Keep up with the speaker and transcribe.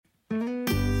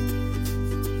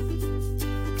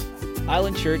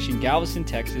Island Church in Galveston,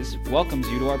 Texas welcomes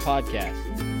you to our podcast.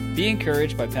 Be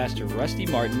encouraged by Pastor Rusty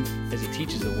Martin as he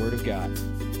teaches the Word of God.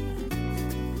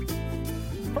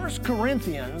 1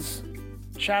 Corinthians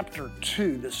chapter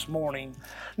 2 this morning.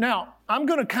 Now, I'm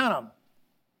going to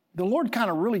the Lord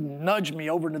really nudged me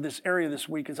over into this area this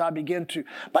week as I begin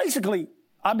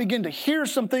to hear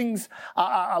some things.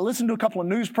 I listened to a couple of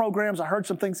news programs. I heard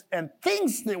some things, and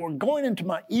things that were going into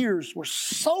my ears were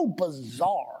so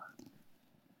bizarre.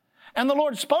 And the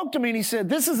Lord spoke to me and He said,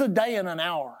 this is a day and an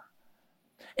hour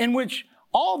in which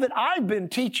all that I've been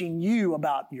teaching you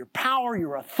about your power,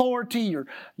 your authority,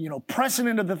 your pressing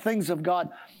into the things of God,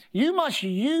 you must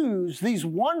use these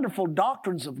wonderful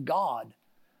doctrines of God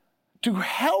to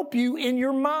help you in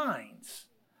your minds.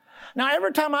 Now,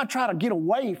 every time I try to get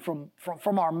away from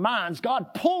our minds,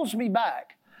 God pulls me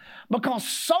back, because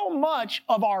so much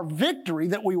of our victory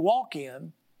that we walk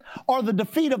in, or the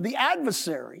defeat of the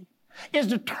adversary, is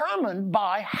determined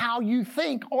by how you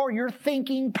think or your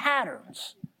thinking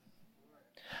patterns.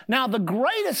 Now, the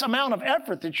greatest amount of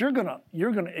effort that you're gonna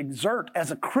exert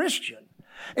as a Christian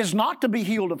is not to be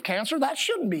healed of cancer. That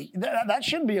shouldn't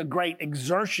be a great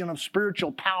exertion of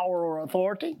spiritual power or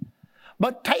authority.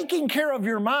 But taking care of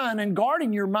your mind and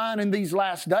guarding your mind in these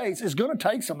last days is going to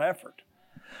take some effort.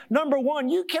 Number one,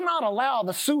 you cannot allow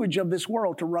the sewage of this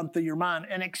world to run through your mind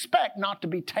and expect not to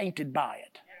be tainted by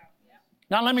it.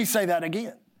 Now, let me say that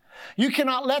again. You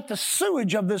cannot let the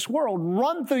sewage of this world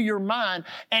run through your mind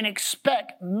and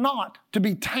expect not to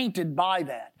be tainted by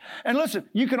that. And listen,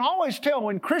 you can always tell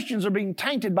when Christians are being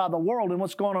tainted by the world and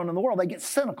what's going on in the world. They get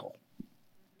cynical.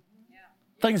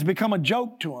 Things become a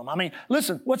joke to them. I mean,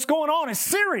 listen, what's going on is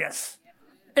serious,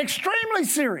 extremely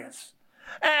serious.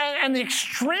 And the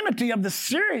extremity of the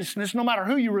seriousness, no matter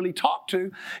who you really talk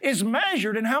to, is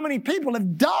measured in how many people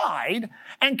have died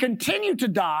and continue to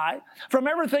die from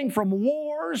everything from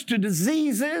wars to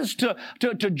diseases to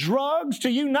drugs to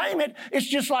you name it. It's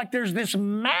just like there's this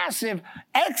massive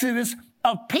exodus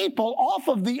of people off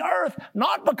of the earth,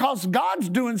 not because God's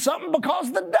doing something,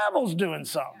 because the devil's doing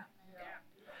something.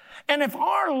 And if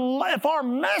our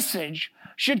message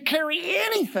should carry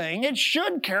anything, it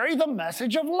should carry the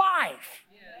message of life.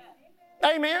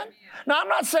 Amen? Now, I'm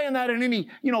not saying that in any,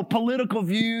 political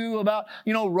view about,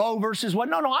 Roe versus what.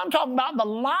 No, I'm talking about the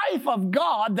life of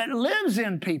God that lives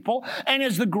in people and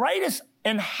is the greatest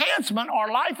enhancement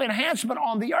or life enhancement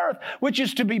on the earth, which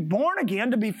is to be born again,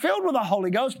 to be filled with the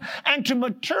Holy Ghost, and to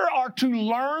mature or to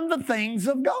learn the things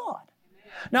of God.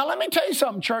 Now, let me tell you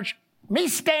something, church. Me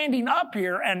standing up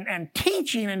here and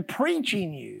teaching and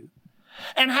preaching you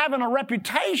and having a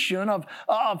reputation of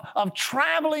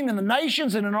traveling in the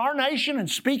nations and in our nation and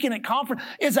speaking at conference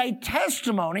is a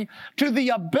testimony to the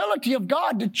ability of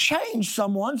God to change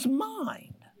someone's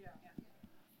mind.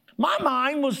 My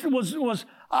mind was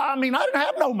I didn't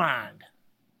have no mind.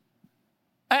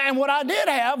 And what I did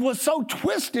have was so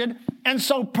twisted and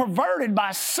so perverted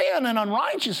by sin and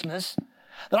unrighteousness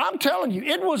that I'm telling you,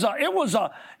 it was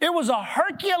a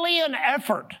Herculean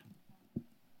effort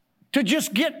to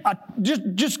just get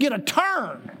a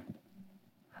turn.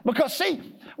 Because see,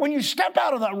 when you step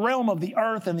out of the realm of the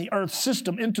earth and the earth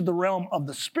system into the realm of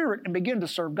the Spirit and begin to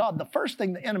serve God, the first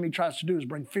thing the enemy tries to do is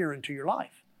bring fear into your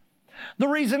life. The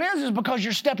reason is because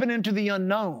you're stepping into the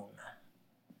unknown.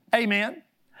 Amen?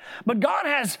 But God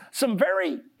has some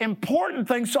very important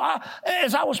things. So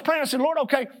as I was praying, I said, Lord,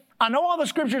 okay, I know all the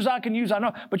scriptures I can use, I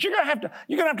know, but you're gonna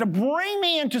have to bring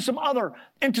me into some other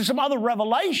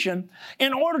revelation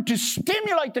in order to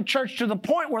stimulate the church to the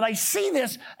point where they see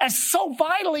this as so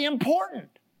vitally important.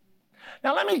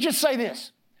 Now, let me just say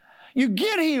this. You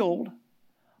get healed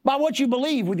by what you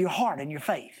believe with your heart and your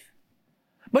faith.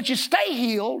 But you stay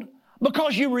healed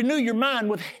because you renew your mind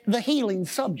with the healing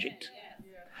subject.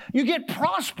 You get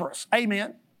prosperous,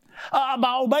 amen,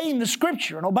 by obeying the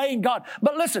Scripture and obeying God.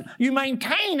 But listen, you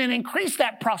maintain and increase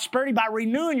that prosperity by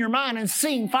renewing your mind and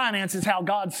seeing finances how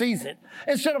God sees it,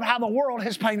 instead of how the world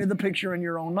has painted the picture in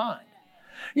your own mind.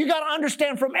 You got to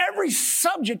understand, from every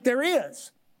subject there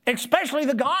is, especially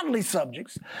the godly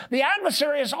subjects, the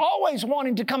adversary is always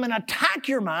wanting to come and attack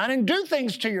your mind and do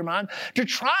things to your mind to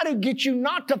try to get you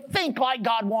not to think like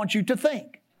God wants you to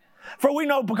think. For we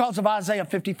know, because of Isaiah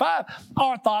 55,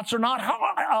 our thoughts are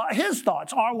not His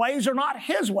thoughts. Our ways are not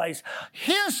His ways.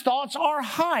 His thoughts are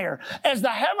higher, as the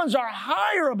heavens are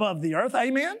higher above the earth.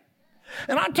 Amen?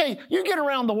 And I tell you, you get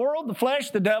around the world, the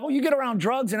flesh, the devil, you get around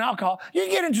drugs and alcohol, you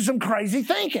get into some crazy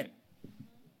thinking.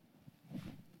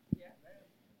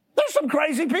 There's some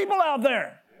crazy people out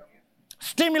there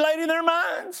stimulating their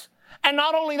minds. And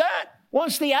not only that,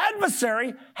 Once the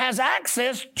adversary has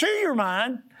access to your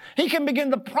mind, he can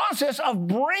begin the process of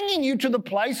bringing you to the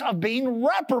place of being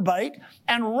reprobate.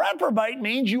 And reprobate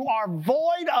means you are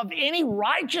void of any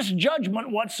righteous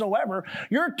judgment whatsoever.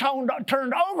 You're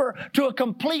turned over to a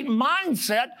complete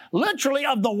mindset, literally,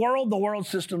 of the world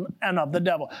system, and of the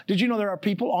devil. Did you know there are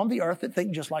people on the earth that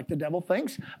think just like the devil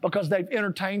thinks because they've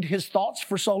entertained his thoughts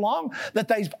for so long that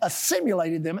they've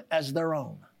assimilated them as their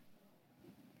own?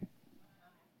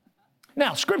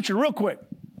 Now, Scripture, real quick.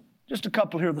 Just a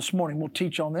couple here this morning. We'll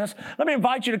teach on this. Let me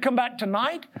invite you to come back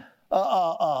tonight.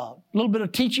 A little bit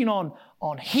of teaching on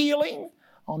healing,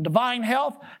 on divine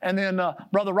health. And then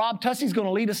Brother Rob Tussey is going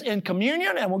to lead us in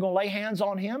communion, and we're going to lay hands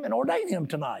on him and ordain him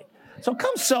tonight. So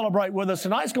come celebrate with us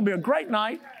tonight. It's going to be a great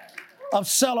night of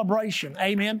celebration.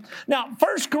 Amen. Now,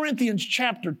 1 Corinthians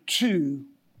chapter 2.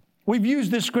 We've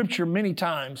used this scripture many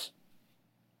times.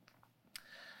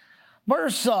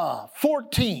 Verse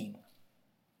 14.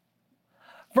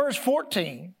 Verse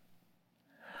 14,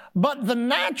 but the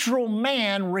natural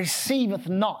man receiveth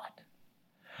not.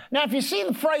 Now, if you see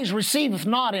the phrase receiveth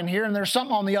not in here, and there's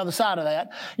something on the other side of that,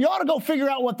 you ought to go figure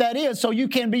out what that is so you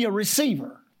can be a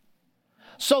receiver.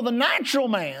 So the natural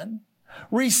man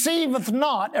receiveth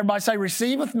not, everybody say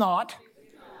receiveth not,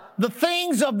 the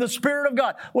things of the Spirit of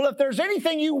God. Well, if there's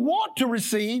anything you want to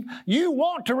receive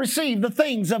the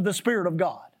things of the Spirit of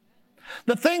God.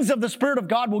 The things of the Spirit of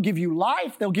God will give you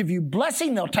life. They'll give you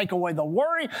blessing. They'll take away the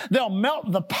worry. They'll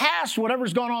melt the past,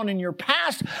 whatever's gone on in your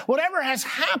past, whatever has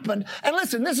happened. And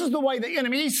listen, this is the way the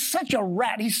enemy, he's such a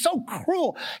rat. He's so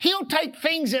cruel. He'll take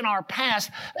things in our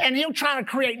past and he'll try to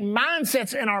create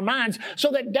mindsets in our minds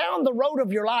so that down the road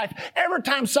of your life, every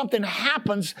time something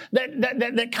happens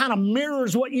that kind of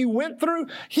mirrors what you went through,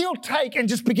 he'll take and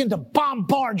just begin to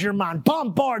bombard your mind.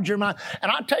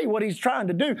 And I'll tell you what he's trying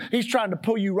to do. He's trying to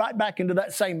pull you right back into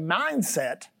that same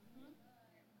mindset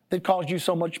that caused you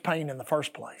so much pain in the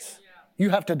first place. You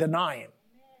have to deny him.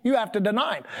 You have to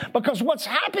deny him. Because what's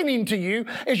happening to you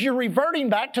is you're reverting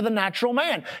back to the natural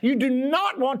man. You do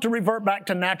not want to revert back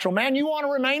to natural man. You want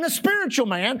to remain a spiritual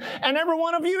man. And every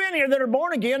one of you in here that are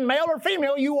born again, male or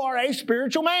female, you are a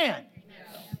spiritual man.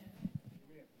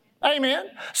 Amen.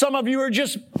 Some of you are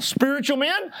just spiritual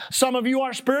men. Some of you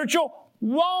are spiritual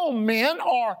womb men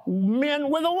or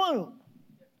men with a womb.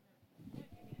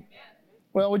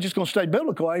 Well, we're just going to stay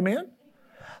biblical, amen?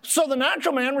 So the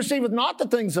natural man receiveth not the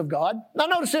things of God. Now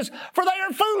notice this, for they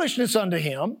are foolishness unto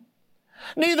him.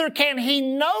 Neither can he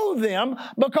know them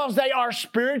because they are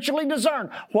spiritually discerned.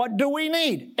 What do we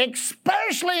need?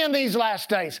 Especially in these last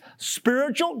days.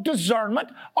 Spiritual discernment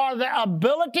or the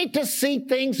ability to see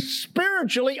things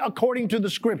spiritually according to the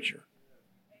Scripture.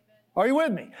 Are you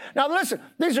with me? Now listen,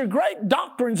 these are great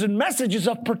doctrines and messages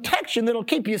of protection that'll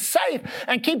keep you safe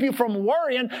and keep you from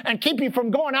worrying and keep you from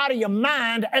going out of your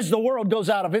mind as the world goes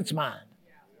out of its mind.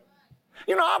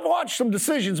 You know, I've watched some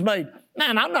decisions made.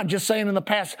 Man, I'm not just saying in the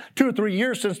past 2 or 3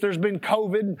 years since there's been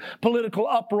COVID and political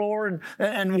uproar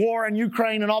and war in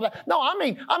Ukraine and all that. No, I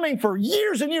mean for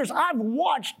years and years, I've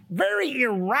watched very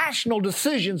irrational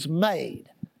decisions made.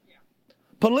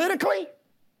 Politically,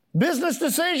 business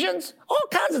decisions, all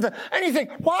kinds of things. And you think,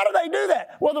 why do they do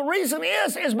that? Well, the reason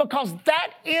is because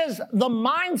that is the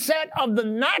mindset of the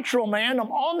natural man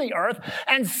on the earth,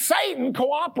 and Satan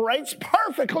cooperates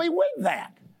perfectly with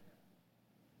that.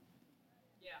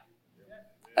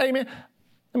 Yeah. Amen.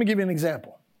 Let me give you an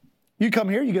example. You come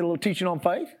here, you get a little teaching on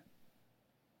faith.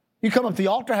 You come up to the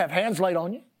altar, have hands laid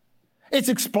on you. It's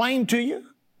explained to you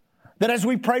that as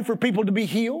we pray for people to be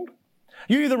healed,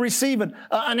 you either receive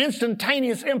an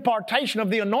instantaneous impartation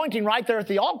of the anointing right there at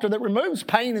the altar that removes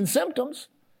pain and symptoms,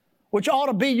 which ought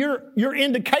to be your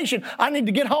indication. I need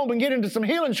to get home and get into some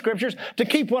healing scriptures to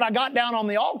keep what I got down on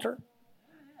the altar.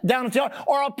 Down at the altar.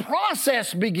 Or a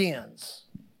process begins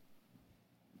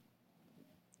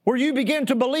where you begin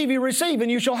to believe you receive and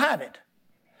you shall have it.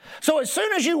 So as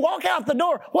soon as you walk out the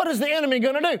door, what is the enemy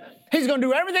going to do? He's going to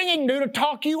do everything he can do to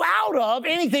talk you out of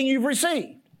anything you've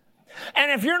received.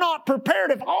 And if you're not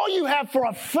prepared, if all you have for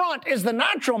a front is the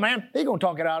natural man, you're going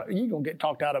to get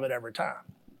talked out of it every time.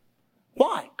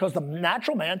 Why? Because the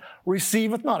natural man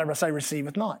receiveth not. Everybody say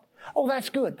receiveth not. Oh, that's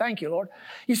good. Thank you, Lord.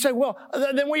 You say, well,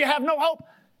 then we have no hope.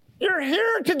 You're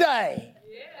here today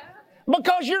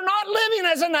because you're not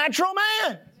living as a natural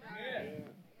man.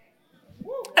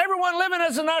 Everyone living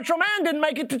as a natural man didn't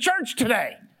make it to church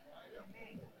today.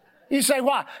 You say,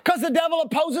 why? Because the devil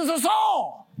opposes us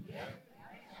all.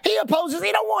 He opposes.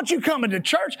 He don't want you coming to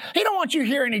church. He don't want you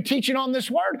hearing any teaching on this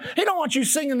word. He don't want you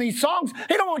singing these songs.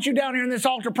 He don't want you down here in this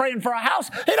altar praying for a house.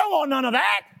 He don't want none of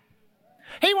that.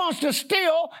 He wants to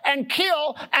steal and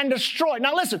kill and destroy.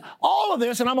 Now listen, all of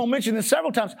this, and I'm going to mention this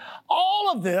several times,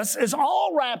 all of this is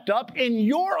all wrapped up in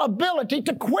your ability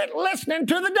to quit listening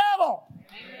to the devil.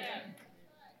 Amen.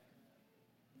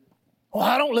 Well,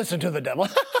 I don't listen to the devil.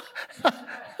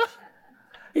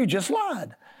 You just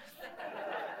lied.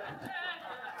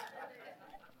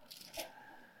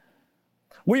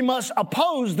 We must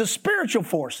oppose the spiritual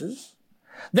forces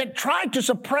that try to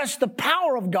suppress the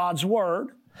power of God's word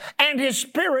and His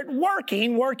Spirit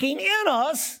working in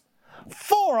us,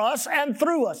 for us, and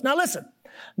through us. Now listen,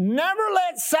 never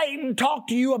let Satan talk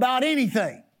to you about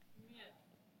anything.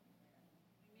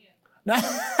 Now,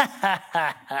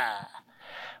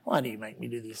 why do you make me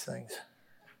do these things?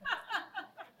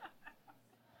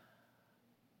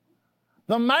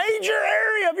 The major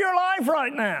area of your life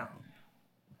right now,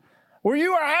 where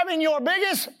you are having your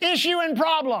biggest issue and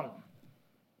problem,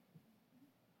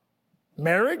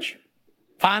 marriage,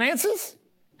 finances,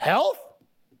 health,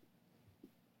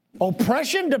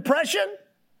 oppression, depression.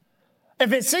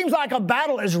 If it seems like a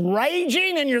battle is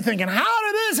raging and you're thinking, how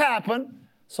did this happen?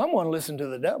 Someone listened to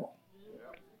the devil.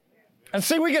 And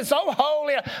see, we get so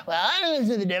holy. Well, I don't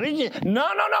listen to the devil. No.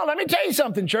 Let me tell you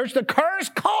something, church. The curse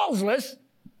causeless,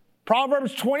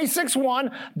 Proverbs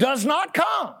 26:1, does not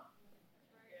come.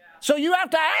 So you have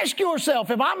to ask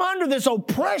yourself, if I'm under this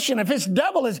oppression, if this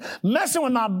devil is messing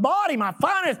with my body, my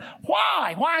finances,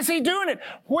 why? Why is he doing it?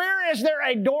 Where is there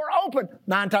a door open?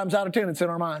 9 times out of 10, it's in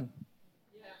our mind.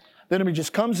 The enemy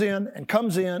just comes in and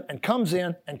comes in and comes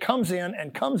in and comes in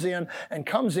and comes in and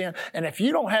comes in. And if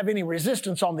you don't have any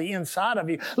resistance on the inside of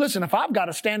you, listen, if I've got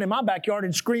to stand in my backyard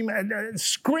and scream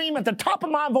at the top of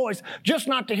my voice just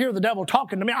not to hear the devil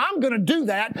talking to me, I'm going to do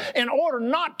that in order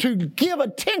not to give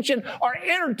attention or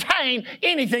entertain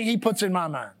anything he puts in my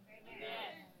mind.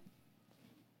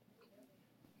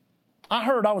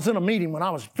 I was in a meeting when I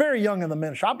was very young in the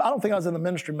ministry. I don't think I was in the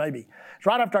ministry maybe. It's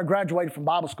right after I graduated from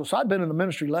Bible school. So I'd been in the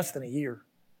ministry less than a year.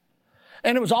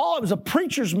 And it was a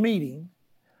preacher's meeting.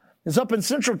 It's up in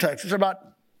Central Texas. There were about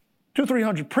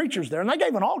 200-300 preachers there. And they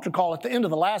gave an altar call at the end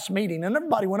of the last meeting. And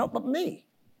everybody went up but me.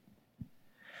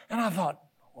 And I thought,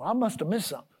 well, I must have missed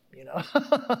something, you know.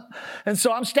 And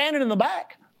so I'm standing in the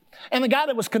back. And the guy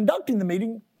that was conducting the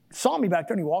meeting saw me back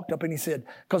there. And he walked up and he said,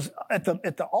 because at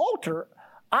the altar,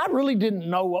 I really didn't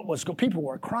know what was going on. People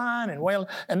were crying and wailing.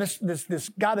 And this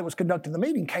guy that was conducting the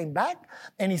meeting came back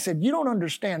and he said, you don't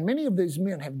understand. Many of these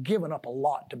men have given up a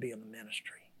lot to be in the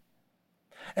ministry.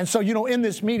 And so, you know, in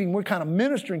this meeting, we're kind of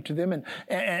ministering to them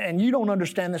and you don't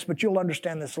understand this, but you'll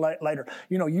understand this later.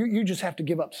 You know, you just have to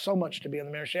give up so much to be in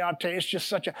the ministry. I'll tell you, it's just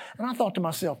such a, and I thought to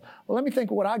myself, well, let me think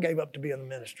of what I gave up to be in the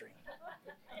ministry.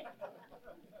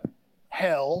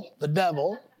 Hell, the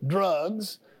devil,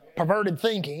 drugs, perverted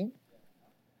thinking.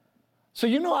 So,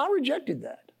 you know, I rejected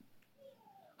that.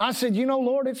 I said, you know,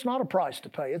 Lord, it's not a price to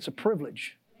pay. It's a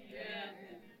privilege.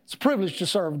 It's a privilege to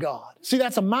serve God. See,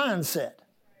 that's a mindset.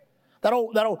 That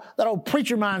old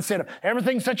preacher mindset of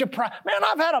everything's such a price. Man,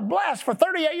 I've had a blast for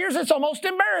 38 years. It's almost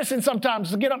embarrassing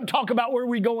sometimes to get up and talk about where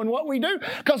we go and what we do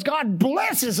because God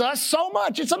blesses us so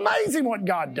much. It's amazing what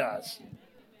God does.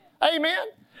 Amen.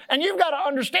 And you've got to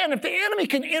understand if the enemy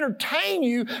can entertain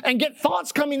you and get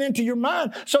thoughts coming into your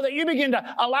mind so that you begin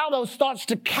to allow those thoughts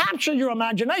to capture your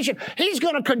imagination, he's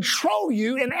going to control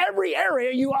you in every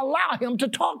area you allow him to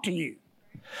talk to you.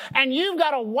 And you've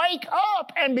got to wake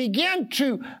up and begin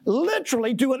to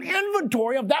literally do an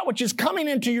inventory of that which is coming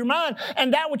into your mind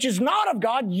and that which is not of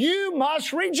God, you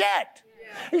must reject.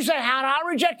 You say, how do I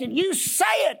reject it? You say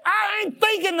it. I ain't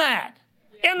thinking that.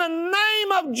 In the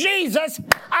name of Jesus,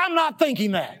 I'm not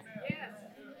thinking that.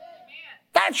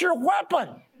 That's your weapon.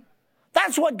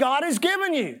 That's what God has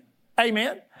given you.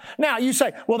 Amen. Now you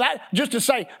say, well, that just to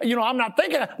say, you know, I'm not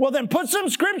thinking that. Well, then put some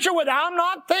scripture with, I'm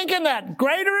not thinking that.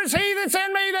 Greater is he that's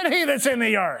in me than he that's in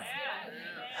the earth.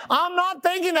 I'm not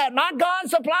thinking that. My God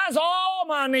supplies all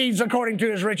my needs according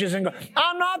to his riches and glory.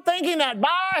 I'm not thinking that.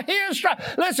 By his stripes.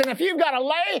 Listen, if you've got to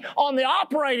lay on the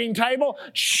operating table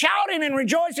shouting and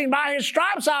rejoicing, by his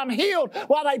stripes I'm healed,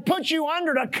 while they put you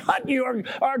under to cut you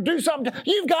or do something,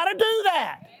 you've got to do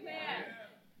that. Amen.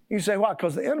 You say, why?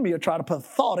 Because the enemy will try to put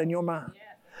thought in your mind.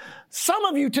 Some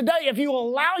of you today, if you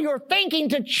allow your thinking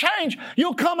to change,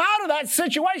 you'll come out of that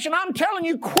situation, I'm telling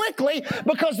you, quickly,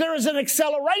 because there is an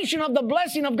acceleration of the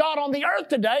blessing of God on the earth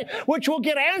today, which will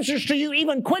get answers to you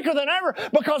even quicker than ever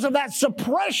because of that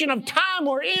suppression of time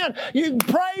we're in. You can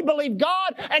pray, believe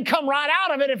God, and come right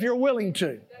out of it if you're willing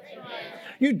to.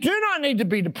 You do not need to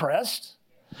be depressed.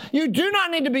 You do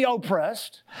not need to be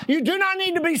oppressed. You do not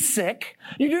need to be sick.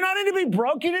 You do not need to be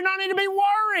broke. You do not need to be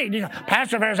worried. You know,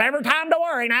 Pastor, if there's ever time to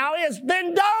worry, now is,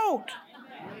 then don't.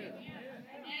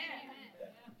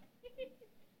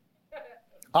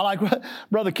 I like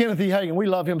Brother Kenneth E. Hagin. We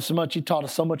love him so much. He taught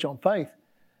us so much on faith.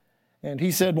 And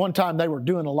he said one time they were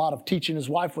doing a lot of teaching. His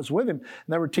wife was with him. And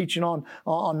they were teaching on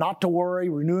not to worry,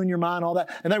 renewing your mind, all that.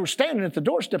 And they were standing at the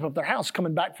doorstep of their house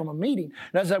coming back from a meeting.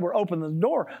 And as they were opening the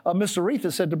door, Miss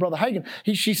Aretha said to Brother Hagin,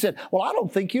 she said, well, I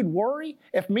don't think you'd worry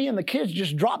if me and the kids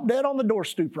just dropped dead on the door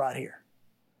stoop right here.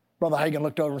 Brother Hagin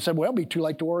looked over and said, well, it'll be too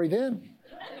late to worry then.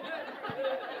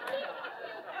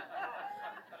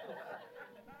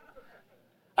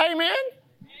 Amen?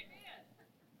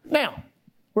 Now,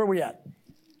 where are we at?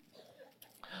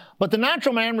 But the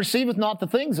natural man receiveth not the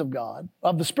things of God,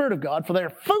 of the Spirit of God, for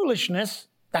their foolishness,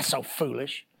 that's so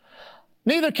foolish,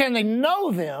 neither can they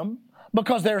know them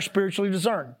because they are spiritually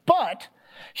discerned. But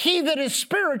he that is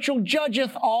spiritual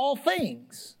judgeth all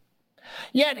things,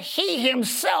 yet he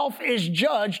himself is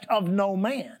judged of no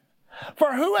man.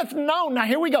 For who hath known, now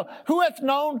here we go, who hath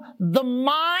known the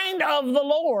mind of the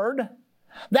Lord,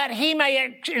 that he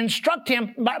may instruct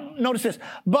him? Notice this,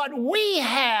 but we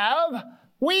have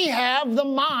the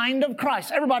mind of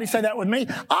Christ. Everybody say that with me.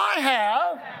 I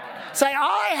have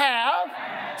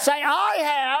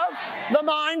the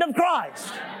mind of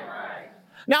Christ.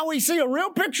 Now we see a real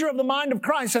picture of the mind of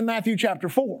Christ in Matthew chapter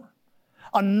 4.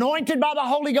 Anointed by the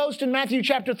Holy Ghost in Matthew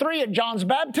chapter 3 at John's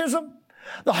baptism.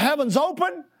 The heavens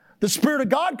open. The Spirit of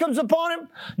God comes upon him.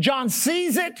 John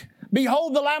sees it.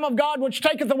 Behold the Lamb of God which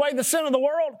taketh away the sin of the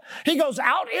world. He goes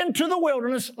out into the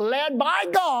wilderness led by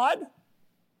God,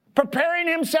 preparing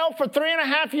himself for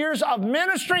 3.5 years of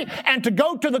ministry and to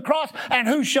go to the cross. And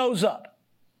who shows up?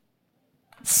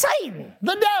 Satan,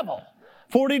 the devil.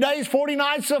 40 days, 40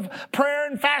 nights of prayer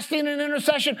and fasting and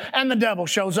intercession, and the devil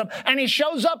shows up. And he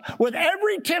shows up with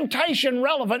every temptation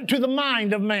relevant to the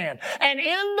mind of man. And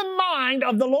in the mind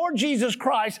of the Lord Jesus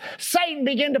Christ, Satan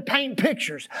began to paint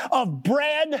pictures of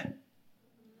bread,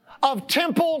 of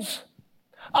temples,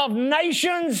 of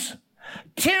nations,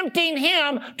 tempting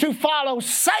him to follow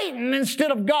Satan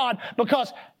instead of God,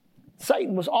 because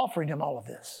Satan was offering him all of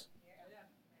this.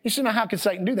 You see, now how could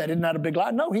Satan do that? Isn't that a big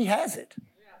lie? No, he has it.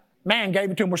 Man gave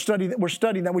it to him. We're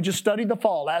studying that. We just studied the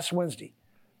fall last Wednesday.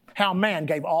 How man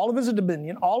gave all of his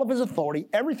dominion, all of his authority,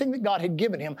 everything that God had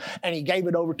given him, and he gave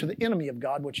it over to the enemy of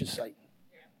God, which is Satan.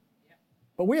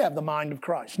 But we have the mind of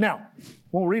Christ. Now,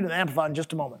 we'll read it in the Amplified in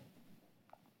just a moment.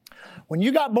 When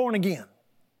you got born again,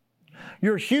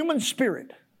 your human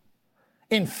spirit,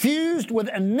 infused with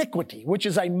iniquity, which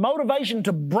is a motivation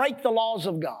to break the laws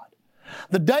of God.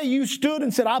 The day you stood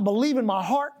and said, I believe in my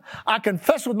heart, I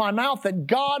confess with my mouth that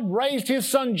God raised His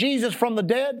Son Jesus from the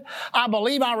dead, I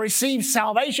believe I received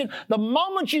salvation. The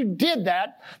moment you did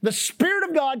that, the Spirit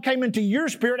of God came into your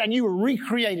spirit and you were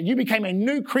recreated. You became a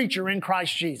new creature in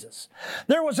Christ Jesus.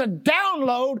 There was a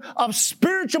download of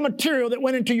spiritual material that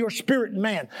went into your spirit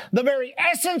man. The very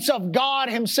essence of God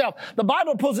Himself. The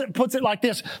Bible puts it like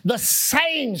this: the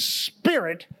same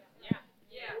Spirit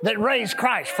that raised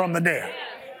Christ from the dead.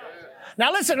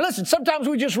 Now listen, sometimes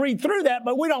we just read through that,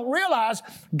 but we don't realize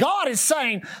God is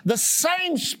saying the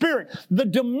same Spirit, the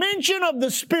dimension of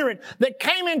the Spirit that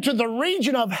came into the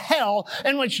region of hell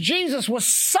in which Jesus was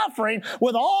suffering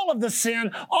with all of the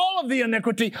sin, all of the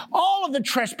iniquity, all of the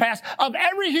trespass of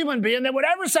every human being that would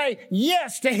ever say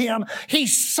yes to Him. He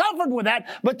suffered with that,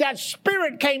 but that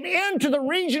Spirit came into the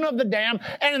region of the damned,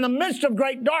 and in the midst of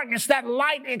great darkness, that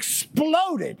light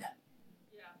exploded.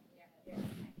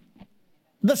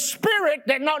 The Spirit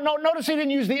that, notice he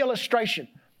didn't use the illustration.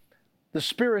 The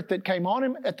Spirit that came on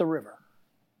him at the river.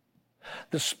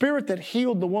 The Spirit that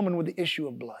healed the woman with the issue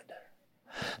of blood.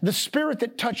 The Spirit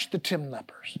that touched the 10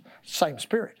 lepers. Same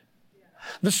Spirit.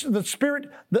 The Spirit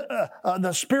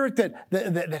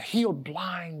that healed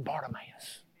blind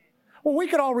Bartimaeus. Well, we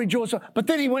could all rejoice, but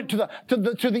then he went to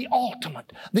the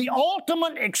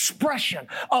ultimate expression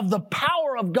of the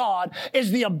power of God is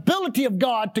the ability of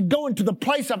God to go into the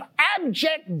place of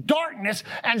abject darkness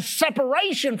and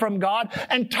separation from God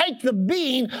and take the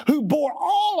being who bore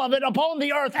all of it upon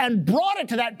the earth and brought it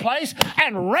to that place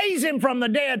and raise him from the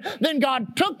dead. Then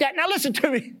God took that. Now listen to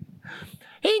me.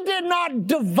 He did not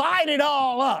divide it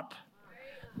all up.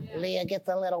 Leah gets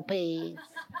a little piece.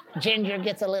 Ginger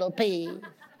gets a little piece.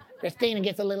 Christina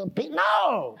gets a little piece.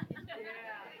 No.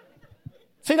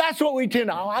 See, that's what we tend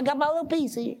to, I got my little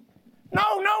piece here.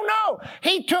 No.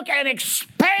 He took and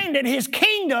expanded His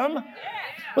kingdom.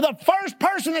 With the first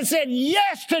person that said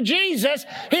yes to Jesus,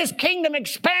 His kingdom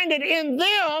expanded in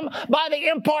them by the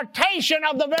impartation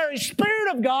of the very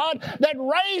Spirit of God that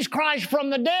raised Christ from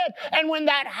the dead. And when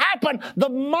that happened, the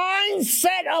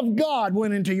mindset of God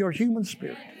went into your human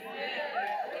spirit.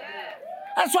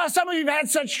 That's why some of you have had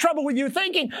such trouble with your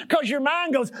thinking, because your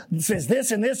mind goes, says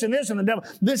this and this and this, and the devil,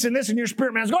 this and this, and your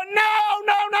spirit man's going, no,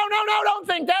 don't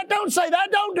think that, don't say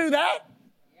that, don't do that.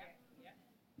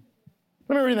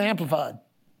 Let me read the Amplified.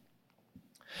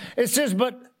 It says,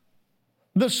 but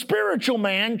the spiritual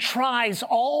man tries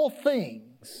all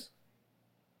things.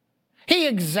 He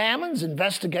examines,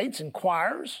 investigates,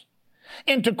 inquires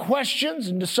into questions,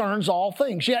 and discerns all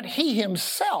things. Yet he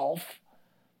himself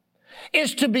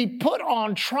is to be put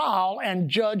on trial and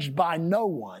judged by no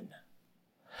one.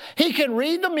 He can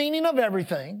read the meaning of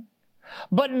everything,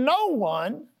 but no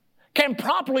one can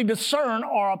properly discern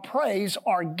or appraise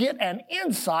or get an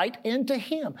insight into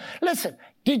him. Listen,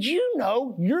 did you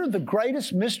know you're the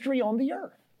greatest mystery on the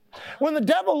earth? When the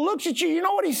devil looks at you, you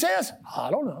know what he says? I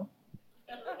don't know.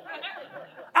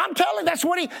 I'm telling you, that's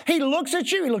what he looks at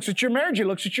you. He looks at your marriage. He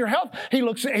looks at your health. He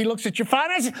looks at your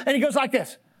finances, and he goes like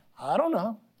this. I don't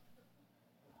know.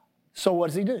 So what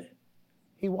does he do?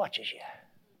 He watches you.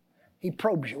 He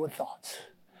probes you with thoughts.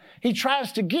 He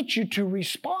tries to get you to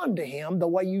respond to him the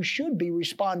way you should be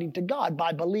responding to God,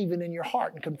 by believing in your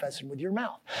heart and confessing with your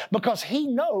mouth. Because he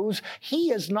knows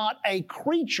he is not a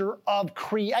creature of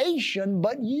creation,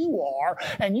 but you are.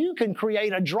 And you can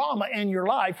create a drama in your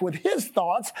life with his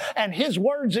thoughts and his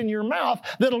words in your mouth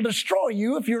that'll destroy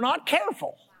you if you're not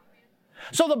careful.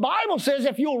 So the Bible says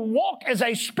if you'll walk as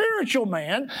a spiritual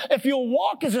man,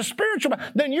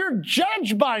 then you're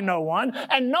judged by no one,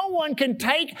 and no one can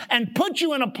take and put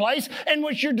you in a place in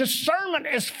which your discernment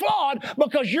is flawed,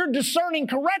 because you're discerning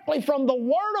correctly from the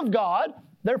Word of God.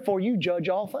 Therefore, you judge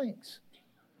all things.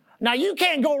 Now, you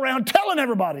can't go around telling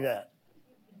everybody that.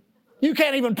 You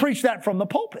can't even preach that from the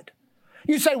pulpit.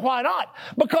 You say, why not?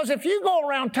 Because if you go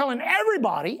around telling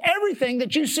everybody everything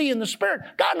that you see in the Spirit,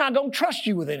 God's not going to trust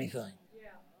you with anything.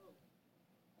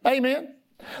 Amen.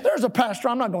 There's a pastor,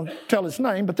 I'm not going to tell his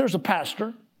name, but there's a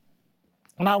pastor,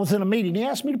 and I was in a meeting. He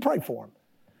asked me to pray for him.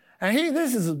 And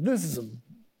this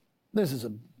is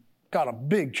got a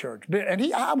big church.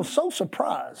 And I was so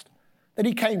surprised that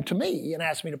he came to me and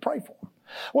asked me to pray for him.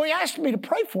 Well, he asked me to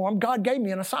pray for him. God gave me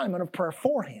an assignment of prayer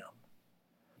for him.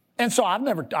 And so I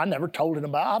never told him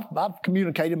about it. I've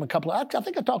communicated him I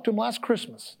think I talked to him last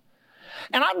Christmas.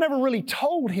 And I've never really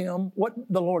told him what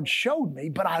the Lord showed me,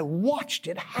 but I watched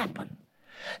it happen.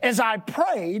 As I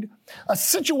prayed, a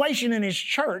situation in his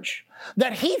church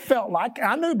that he felt like,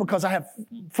 I knew because I have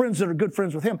friends that are good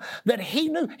friends with him, that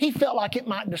he felt like it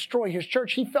might destroy his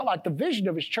church. He felt like the vision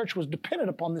of his church was dependent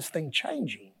upon this thing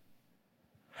changing.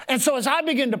 And so as I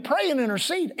began to pray and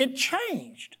intercede, it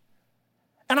changed.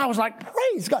 And I was like,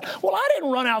 praise God. Well, I didn't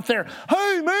run out there,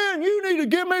 hey, man, you need to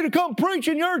get me to come preach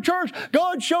in your church.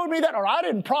 God showed me that. Or I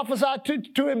didn't prophesy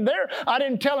to him there. I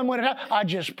didn't tell him when it happened. I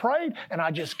just prayed, and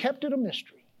I just kept it a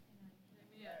mystery.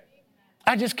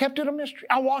 I just kept it a mystery.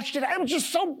 I watched it. It was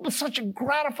just such a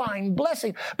gratifying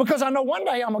blessing, because I know one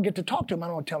day I'm going to get to talk to him.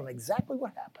 I'm going to tell him exactly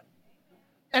what happened.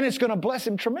 And it's going to bless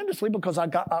him tremendously, because I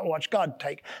watched God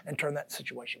take and turn that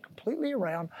situation completely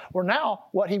around, where now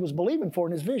what he was believing for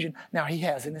in his vision, now he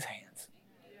has in his hands.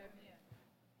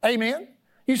 Amen?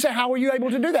 You say, how were you able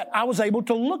to do that? I was able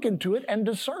to look into it and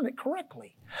discern it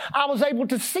correctly. I was able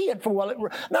to see it for what it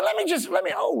was. Now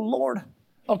oh Lord.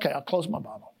 Okay, I'll close my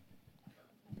Bible.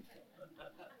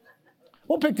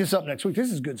 We'll pick this up next week.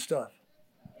 This is good stuff.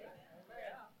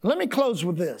 Let me close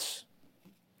with this.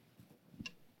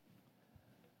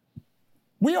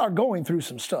 We are going through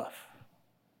some stuff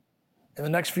in the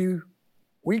next few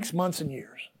weeks, months, and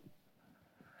years.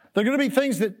 There are going to be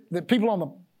things that people on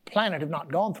the planet have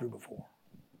not gone through before.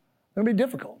 They're going to be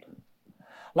difficult.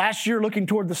 Last year, looking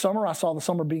toward the summer, I saw the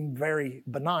summer being very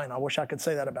benign. I wish I could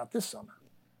say that about this summer.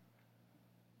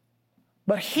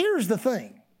 But here's the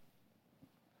thing.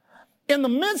 In the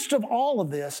midst of all of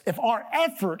this, if our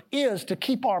effort is to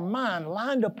keep our mind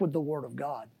lined up with the Word of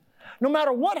God, no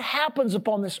matter what happens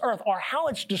upon this earth or how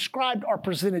it's described or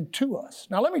presented to us.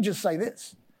 Now, let me just say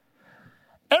this.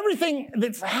 Everything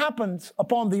that happens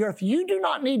upon the earth, you do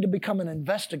not need to become an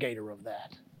investigator of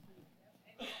that.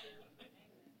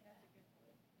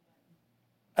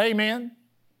 Amen.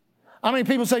 I mean,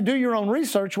 people say, do your own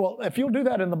research. Well, if you'll do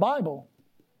that in the Bible,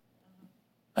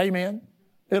 amen,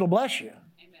 it'll bless you.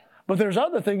 Amen. But there's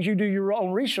other things you do your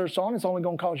own research on, it's only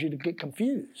going to cause you to get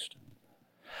confused.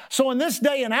 So in this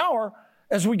day and hour,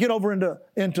 as we get over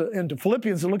into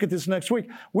Philippians and look at this next week,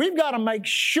 we've got to make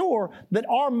sure that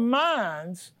our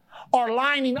minds are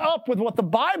lining up with what the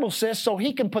Bible says, so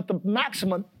he can put the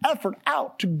maximum effort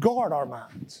out to guard our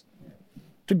minds.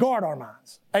 To guard our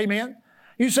minds. Amen?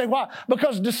 You say, why?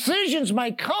 Because decisions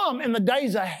may come in the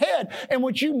days ahead in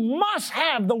which you must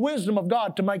have the wisdom of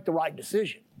God to make the right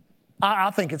decision.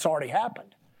 I think it's already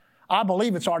happened. I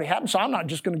believe it's already happened, so I'm not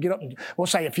just going to get up and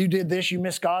say, if you did this, you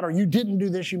missed God, or you didn't do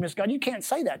this, you missed God. You can't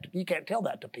say that. You can't tell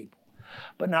that to people.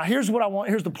 But now here's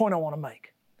the point I want to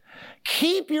make.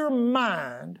 Keep your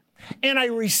mind in a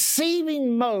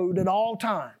receiving mode at all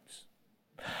times.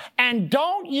 And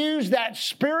don't use that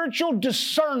spiritual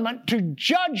discernment to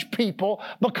judge people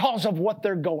because of what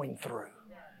they're going through.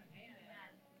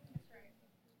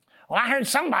 Well, I heard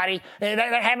somebody,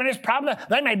 they're having this problem.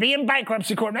 They may be in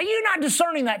bankruptcy court. Now, you're not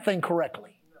discerning that thing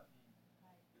correctly.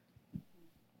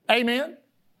 Amen?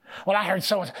 Well, I heard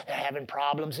someone say they're having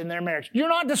problems in their marriage. You're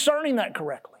not discerning that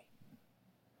correctly.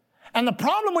 And the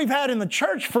problem we've had in the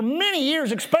church for many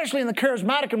years, especially in the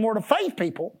charismatic and Word of Faith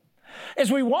people, is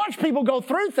we watch people go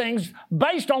through things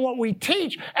based on what we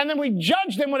teach, and then we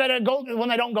judge them when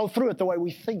they don't go through it the way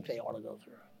we think they ought to go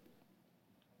through it.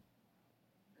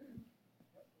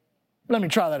 Let me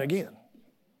try that again.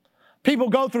 People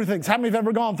go through things. How many have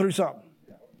ever gone through something?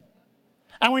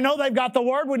 And we know they've got the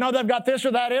Word. We know they've got this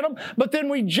or that in them. But then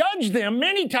we judge them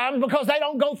many times because they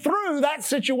don't go through that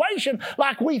situation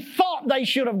like we thought they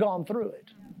should have gone through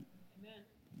it. Amen.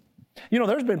 You know,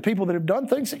 there's been people that have done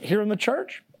things here in the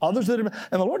church. Others that have,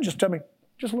 and the Lord just tell me,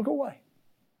 just look away.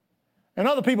 And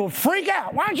other people freak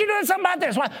out. Why aren't you doing something about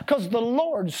this? Why? Because the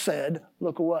Lord said,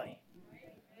 look away.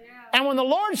 And when the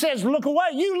Lord says, look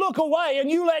away, you look away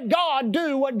and you let God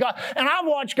do what God... And I've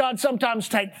watched God sometimes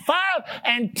take 5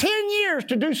 and 10 years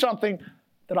to do something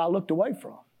that I looked away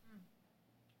from.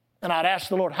 And I'd ask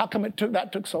the Lord, how come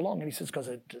that took so long? And He says, because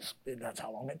that's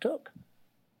how long it took.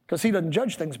 Because He doesn't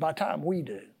judge things by time, we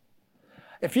do.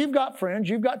 If you've got friends,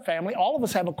 you've got family, all of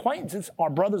us have acquaintances, our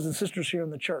brothers and sisters here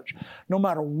in the church. No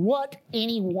matter what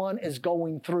anyone is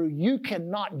going through, you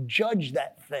cannot judge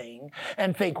that thing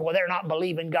and think, well, they're not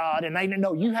believing God. And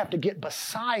no, you have to get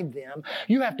beside them.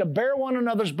 You have to bear one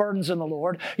another's burdens in the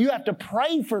Lord. You have to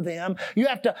pray for them. You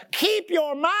have to keep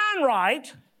your mind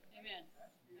right.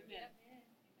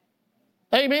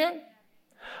 Amen. Amen.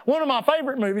 One of my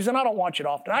favorite movies, and I don't watch it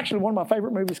often. Actually, one of my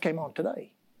favorite movies came on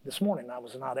today. This morning, I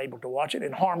was not able to watch it.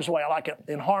 In Harm's Way, I like it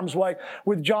In Harm's Way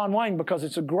with John Wayne because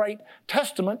it's a great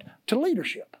testament to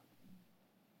leadership.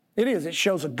 It is. It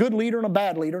shows a good leader and a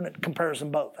bad leader, and it compares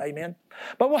them both. Amen.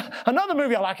 But another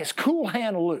movie I like is Cool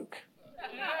Hand Luke.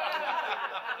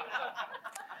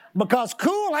 Because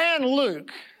Cool Hand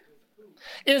Luke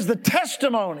is the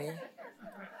testimony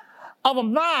of a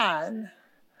mind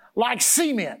like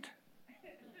cement.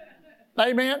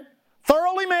 Amen.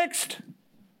 Thoroughly mixed,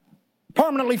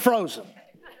 permanently frozen.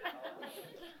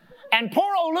 And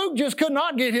poor old Luke just could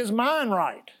not get his mind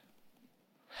right.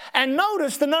 And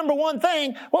notice the number one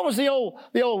thing, what was the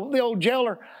old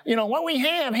jailer? You know, what we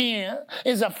have here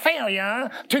is a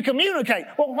failure to communicate.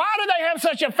 Well, why do they have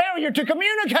such a failure to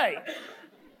communicate?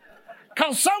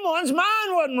 Because someone's mind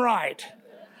wasn't right.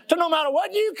 So no matter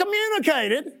what you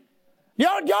communicated,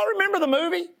 y'all remember the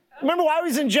movie? Remember why he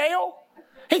was in jail?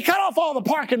 He cut off all the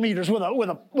parking meters with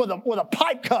a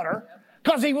pipe cutter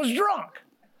because he was drunk.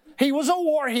 He was a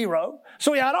war hero,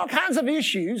 so he had all kinds of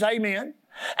issues, amen.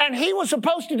 And he was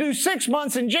supposed to do 6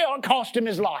 months in jail. It cost him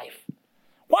his life.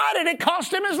 Why did it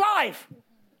cost him his life?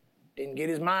 Didn't get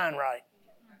his mind right.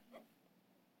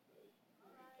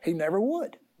 He never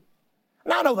would.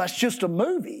 Now, I know that's just a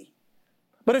movie,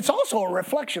 but it's also a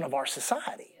reflection of our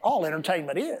society. All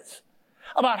entertainment is.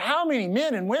 About how many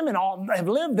men and women all have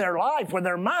lived their life with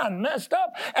their mind messed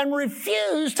up and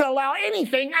refused to allow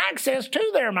anything access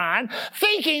to their mind,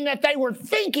 thinking that they were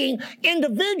thinking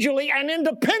individually and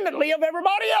independently of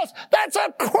everybody else. That's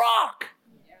a crock.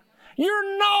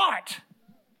 You're not.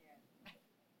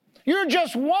 You're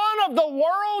just one of the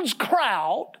world's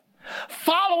crowd,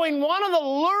 following one of the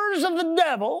lures of the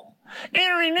devil,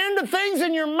 entering into things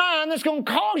in your mind that's going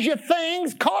to cost you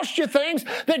things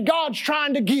that God's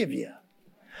trying to give you.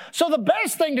 So the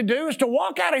best thing to do is to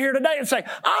walk out of here today and say,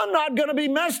 I'm not going to be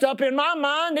messed up in my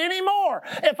mind anymore.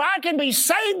 If I can be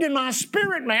saved in my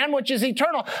spirit, man, which is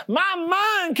eternal, my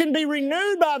mind can be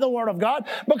renewed by the Word of God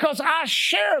because I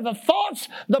share the thoughts,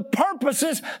 the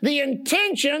purposes, the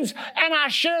intentions, and I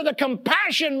share the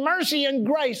compassion, mercy, and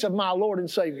grace of my Lord and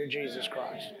Savior, Jesus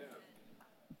Christ.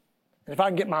 And if I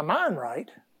can get my mind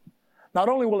right, not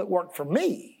only will it work for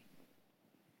me,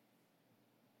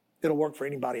 it'll work for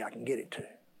anybody I can get it to.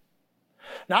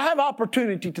 Now, I have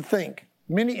opportunity to think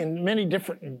in many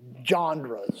different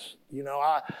genres. You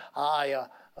know,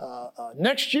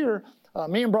 next year,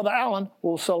 me and Brother Alan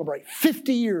will celebrate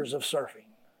 50 years of surfing.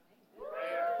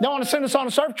 Y'all want to send us on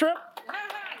a surf trip?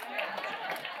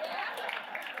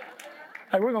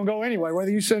 Hey, we're going to go anyway,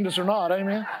 whether you send us or not,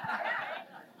 amen?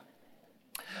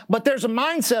 But there's a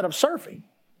mindset of surfing.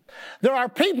 There are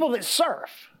people that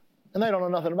surf, and they don't know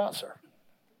nothing about surfing.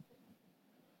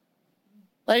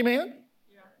 Amen?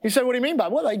 You say, what do you mean by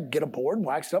it? Well, they get a board,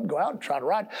 wax it up, go out and try to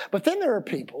ride. But then there are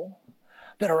people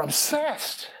that are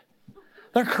obsessed.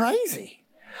 They're crazy.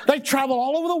 They travel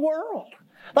all over the world.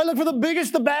 They look for the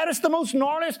biggest, the baddest, the most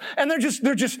gnarliest, and they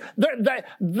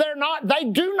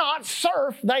do not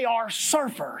surf, they are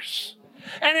surfers.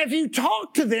 And if you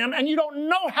talk to them and you don't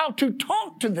know how to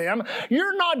talk to them,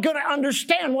 you're not going to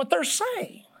understand what they're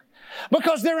saying.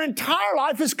 Because their entire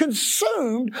life is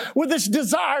consumed with this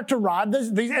desire to ride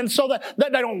these, and so that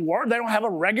they don't work, they don't have a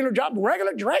regular job.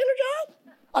 Regular job?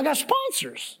 I got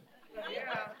sponsors.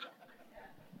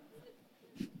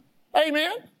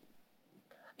 Amen?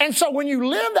 And so when you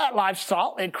live that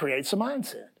lifestyle, it creates a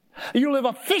mindset. You live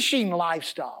a fishing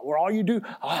lifestyle where all you do,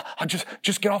 I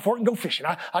just get off work and go fishing.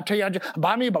 I tell you,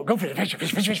 buy me a boat, go fish.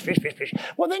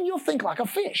 Well, then you'll think like a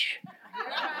fish.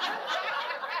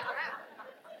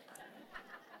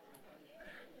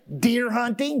 Deer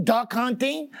hunting, duck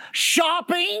hunting,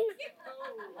 shopping.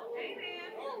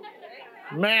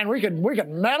 Man, we could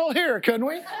meddle here, couldn't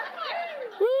we?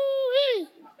 Woo-wee.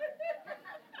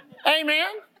 Amen.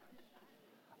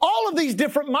 All of these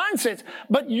different mindsets.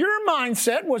 But your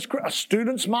mindset was a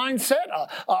student's mindset,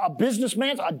 a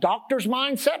businessman's, a doctor's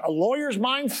mindset, a lawyer's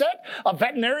mindset, a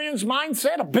veterinarian's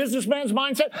mindset, a businessman's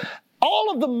mindset.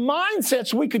 All of the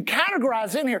mindsets we could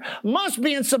categorize in here must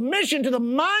be in submission to the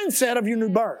mindset of your new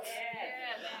birth.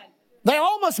 They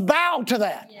all must bow to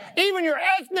that. Even your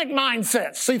ethnic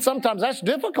mindsets. See, sometimes that's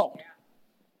difficult.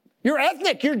 Your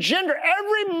ethnic, your gender,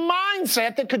 every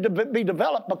mindset that could be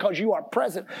developed because you are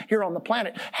present here on the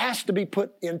planet has to be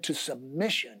put into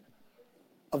submission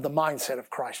of the mindset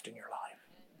of Christ in your life.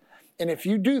 And if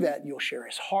you do that, you'll share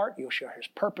His heart, you'll share His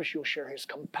purpose, you'll share His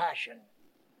compassion.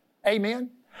 Amen?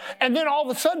 And then all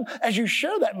of a sudden, as you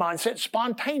share that mindset,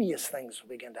 spontaneous things will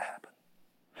begin to happen.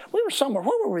 We were somewhere.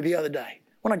 Where were we the other day?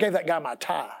 When I gave that guy my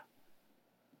tie.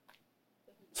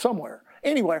 Somewhere.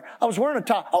 Anywhere. I was wearing a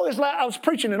tie. I was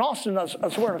preaching in Austin. I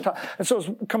was wearing a tie. And so I was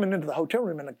coming into the hotel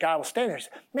room, and the guy was standing there. He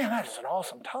said, man, that is an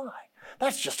awesome tie.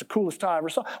 That's just the coolest tie I ever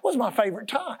saw. It was my favorite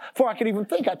tie. Before I could even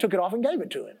think, I took it off and gave it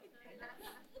to him.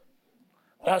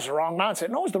 Well, that's the wrong mindset.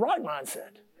 No, it was the right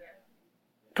mindset.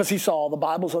 Because he saw the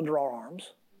Bibles under our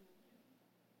arms.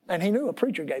 And he knew a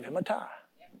preacher gave him a tie.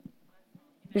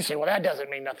 You say, well, that doesn't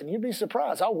mean nothing. You'd be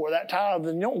surprised. I wore that tie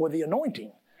with the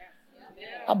anointing.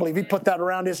 I believe he put that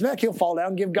around his neck. He'll fall down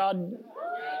and give God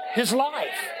his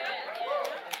life.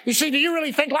 You see, do you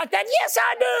really think like that? Yes,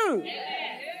 I do.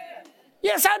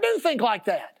 Yes, I do think like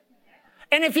that.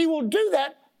 And if you will do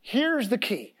that, here's the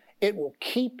key. It will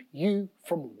keep you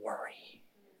from worry.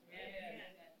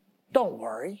 Don't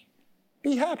worry.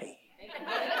 Be happy.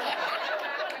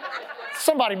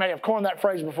 Somebody may have coined that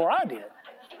phrase before I did.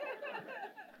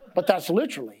 But that's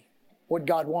literally what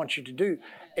God wants you to do.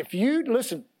 If you,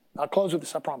 listen, I'll close with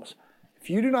this, I promise.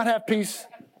 If you do not have peace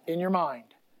in your mind,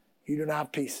 you do not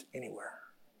have peace anywhere.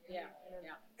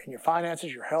 In your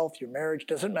finances, your health, your marriage,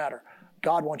 doesn't matter.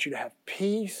 God wants you to have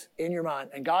peace in your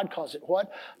mind. And God calls it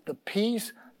what? The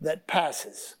peace that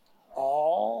passes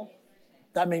all.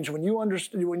 That means when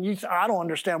you say, I don't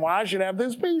understand why I should have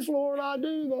this peace, Lord, I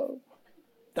do though.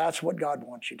 That's what God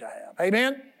wants you to have.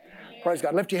 Amen? Praise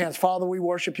God. Lift your hands. Father, we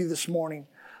worship you this morning.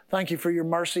 Thank you for your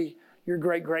mercy, your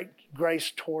great, great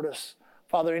grace toward us.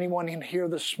 Father, anyone in here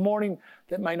this morning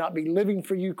that may not be living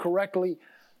for you correctly,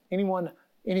 anyone,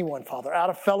 Father, out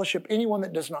of fellowship, anyone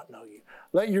that does not know you,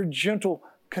 let your gentle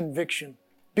conviction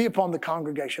be upon the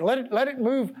congregation. Let it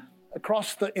move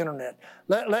across the internet.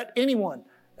 Let anyone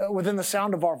within the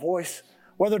sound of our voice,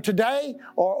 whether today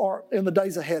or in the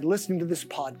days ahead, listening to this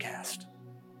podcast.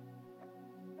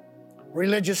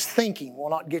 Religious thinking will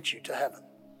not get you to heaven.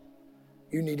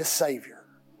 You need a Savior.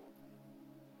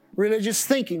 Religious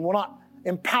thinking will not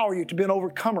empower you to be an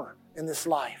overcomer in this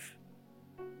life.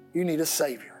 You need a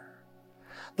Savior.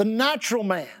 The natural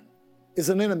man is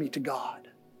an enemy to God.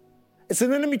 It's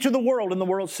an enemy to the world and the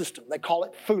world system. They call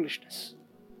it foolishness.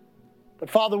 But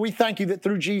Father, we thank you that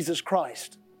through Jesus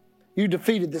Christ, you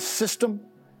defeated this system,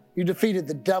 you defeated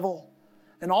the devil,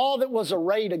 and all that was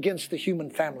arrayed against the human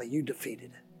family, you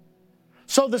defeated.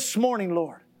 So this morning,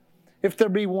 Lord, if there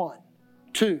be one,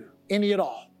 two, any at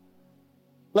all,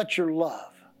 let your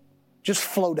love just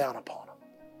flow down upon them.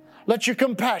 Let your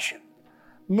compassion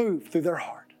move through their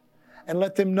heart and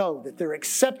let them know that they're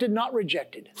accepted, not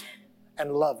rejected,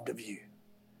 and loved of you.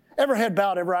 Every head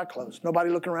bowed, every eye closed. Nobody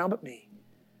looking around but me.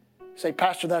 Say,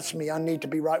 Pastor, that's me. I need to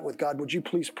be right with God. Would you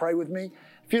please pray with me?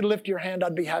 If you'd lift your hand,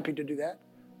 I'd be happy to do that.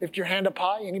 Lift your hand up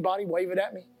high. Anybody, wave it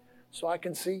at me so I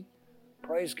can see.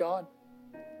 Praise God.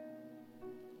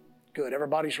 Good.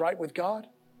 Everybody's right with God?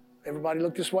 Everybody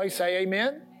look this way, say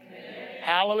amen.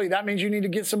 Hallelujah. That means you need to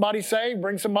get somebody saved,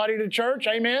 bring somebody to church.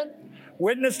 Amen.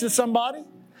 Witness to somebody.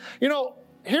 You know,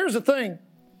 here's the thing.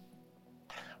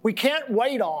 We can't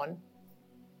wait on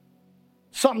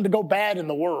something to go bad in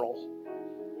the world,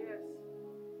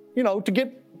 you know, to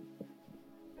get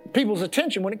people's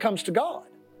attention when it comes to God.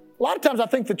 A lot of times I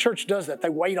think the church does that. They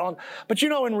wait on. But you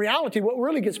know, in reality, what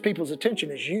really gets people's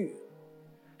attention is you.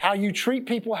 How you treat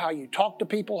people, how you talk to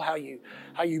people, how you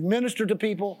minister to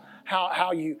people,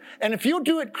 how you, and if you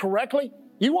do it correctly,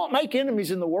 you won't make enemies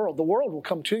in the world. The world will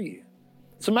come to you.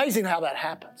 It's amazing how that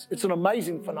happens. It's an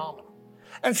amazing phenomenon.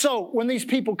 And so when these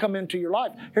people come into your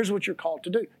life, here's what you're called to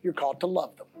do. You're called to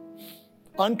love them.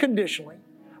 Unconditionally,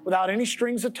 without any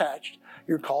strings attached,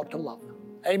 you're called to love them.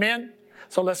 Amen?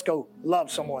 So let's go love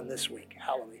someone this week.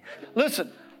 Hallelujah.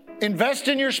 Listen, invest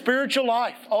in your spiritual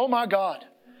life. Oh my God.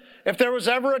 If there was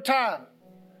ever a time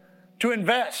to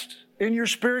invest in your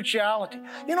spirituality.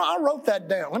 You know, I wrote that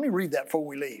down. Let me read that before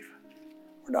we leave.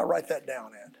 Where did I write that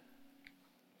down at?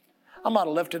 I might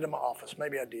have left it in my office.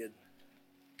 Maybe I did.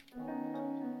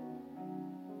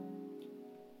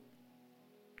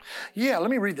 Yeah,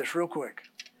 let me read this real quick.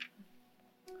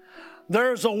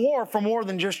 There's a war for more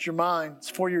than just your mind. It's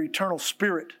for your eternal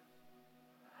spirit.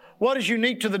 What is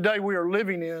unique to the day we are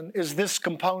living in is this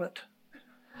component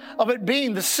of it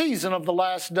being the season of the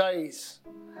last days.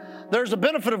 There's a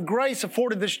benefit of grace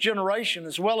afforded this generation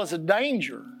as well as a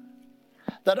danger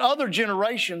that other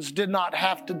generations did not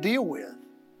have to deal with.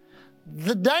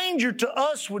 The danger to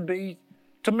us would be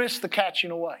to miss the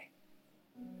catching away,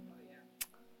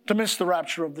 to miss the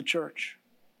rapture of the church.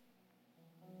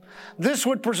 This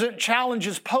would present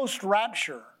challenges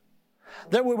post-rapture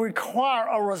that would require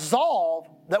a resolve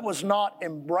that was not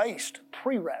embraced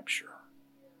pre-rapture.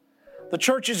 The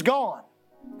church is gone.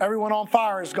 Everyone on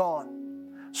fire is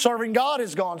gone. Serving God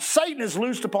is gone. Satan is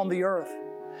loosed upon the earth.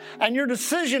 And your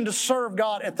decision to serve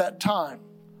God at that time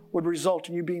would result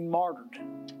in you being martyred.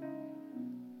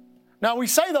 Now, we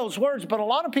say those words, but a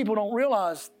lot of people don't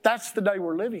realize that's the day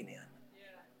we're living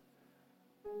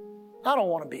in. I don't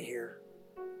want to be here.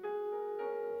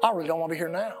 I really don't want to be here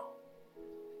now.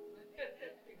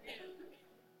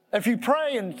 If you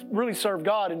pray and really serve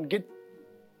God and get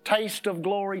taste of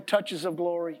glory, touches of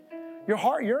glory, your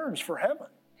heart yearns for heaven.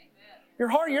 Your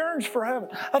heart yearns for heaven.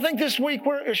 I think this week,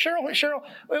 Cheryl,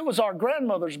 it was our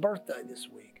grandmother's birthday this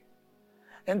week.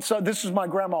 And so this is my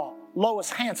grandma,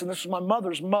 Lois Hanson. This was my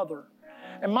mother's mother.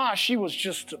 And she was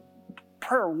just a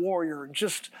prayer warrior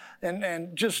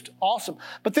and just awesome.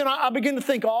 But then I began to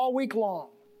think all week long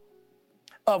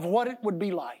of what it would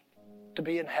be like to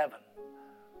be in heaven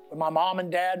with my mom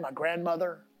and dad, my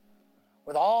grandmother,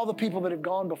 with all the people that have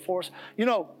gone before us. You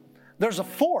know, there's a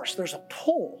force, there's a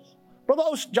pull. Brother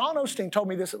John Osteen told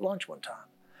me this at lunch one time.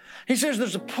 He says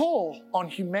there's a pull on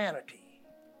humanity.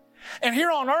 And here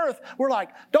on earth, we're like,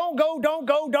 don't go, don't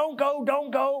go, don't go,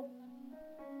 don't go.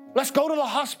 Let's go to the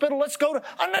hospital. Let's go to...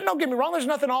 Don't get me wrong. There's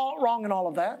nothing wrong in all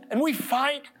of that. And we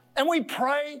fight and we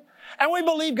pray and we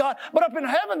believe God. But up in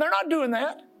heaven, they're not doing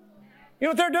that. You know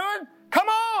what they're doing? Come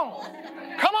on.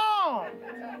 Come on.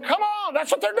 Come on.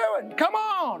 That's what they're doing. Come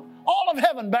on. All of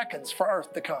heaven beckons for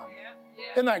earth to come.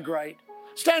 Isn't that great?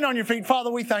 Stand on your feet.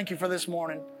 Father, we thank you for this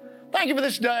morning. Thank you for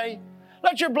this day.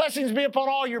 Let your blessings be upon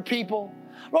all your people.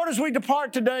 Lord, as we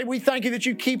depart today, we thank you that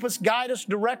you keep us, guide us,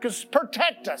 direct us,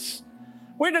 protect us.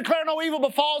 We declare no evil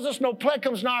befalls us, no plague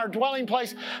comes nigh our dwelling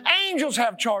place. Angels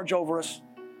have charge over us.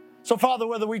 So, Father,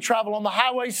 whether we travel on the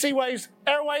highways, seaways,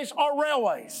 airways, or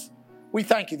railways, we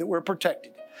thank you that we're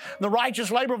protected. The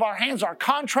righteous labor of our hands, our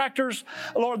contractors,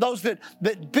 Lord, those that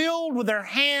build with their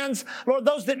hands, Lord,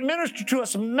 those that minister to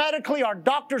us medically, our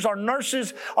doctors, our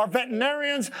nurses, our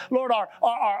veterinarians, Lord,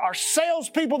 our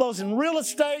salespeople, those in real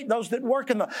estate, those that work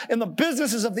in the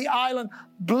businesses of the island,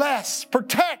 bless,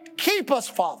 protect, keep us,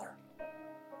 Father.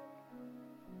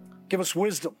 Give us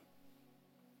wisdom.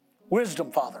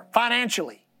 Wisdom, Father,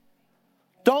 financially.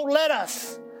 Don't let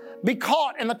us be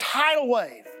caught in the tidal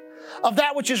wave of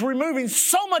that which is removing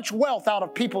so much wealth out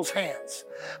of people's hands.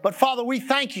 But Father, we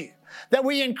thank you that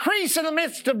we increase in the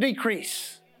midst of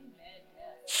decrease.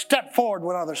 Step forward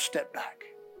when others step back.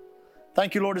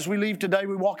 Thank you, Lord, as we leave today,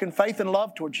 we walk in faith and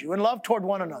love towards you and love toward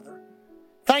one another.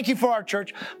 Thank you for our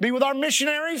church. Be with our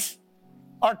missionaries,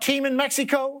 our team in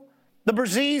Mexico, the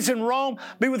Brazils in Rome.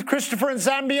 Be with Christopher in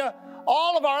Zambia.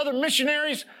 All of our other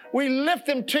missionaries, we lift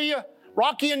them to you.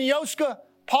 Rocky and Yoska,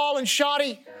 Paul and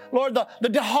Shadi, Lord, the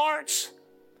DeHarts,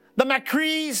 the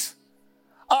McCrees,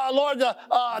 Lord,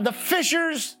 the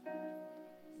Fishers,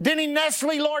 Denny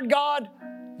Nestle, Lord God,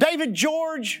 David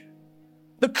George,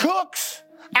 the Cooks,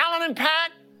 Alan and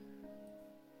Pat,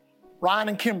 Ryan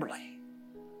and Kimberly,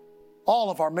 all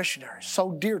of our missionaries,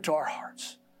 so dear to our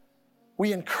hearts.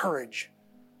 We encourage,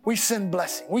 we send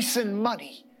blessing, we send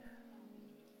money.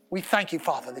 We thank you,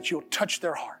 Father, that you'll touch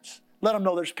their hearts. Let them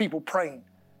know there's people praying.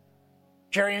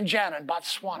 Jerry and Jana in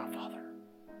Botswana, Father.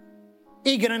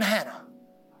 Egan and Hannah.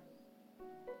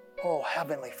 Oh,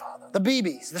 Heavenly Father. The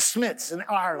Beebes, the Smiths in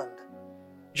Ireland.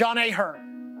 John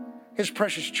Ahern, his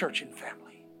precious church and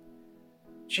family.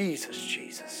 Jesus,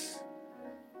 Jesus.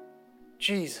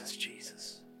 Jesus,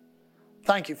 Jesus.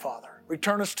 Thank you, Father.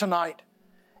 Return us tonight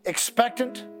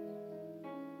expectant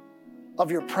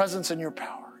of your presence and your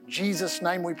power. In Jesus'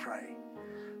 name we pray.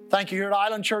 Thank you here at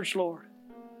Island Church, Lord.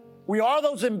 We are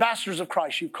those ambassadors of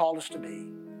Christ you've called us to be.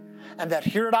 And that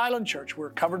here at Island Church,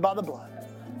 we're covered by the blood,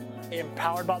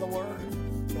 empowered by the Word,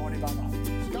 anointed by the Holy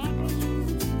Ghost. God bless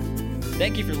you.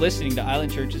 Thank you for listening to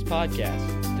Island Church's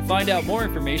podcast. To find out more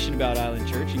information about Island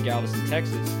Church in Galveston,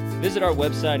 Texas, visit our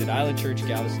website at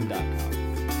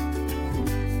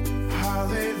islandchurchgalveston.com.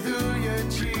 Hallelujah,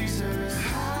 Jesus.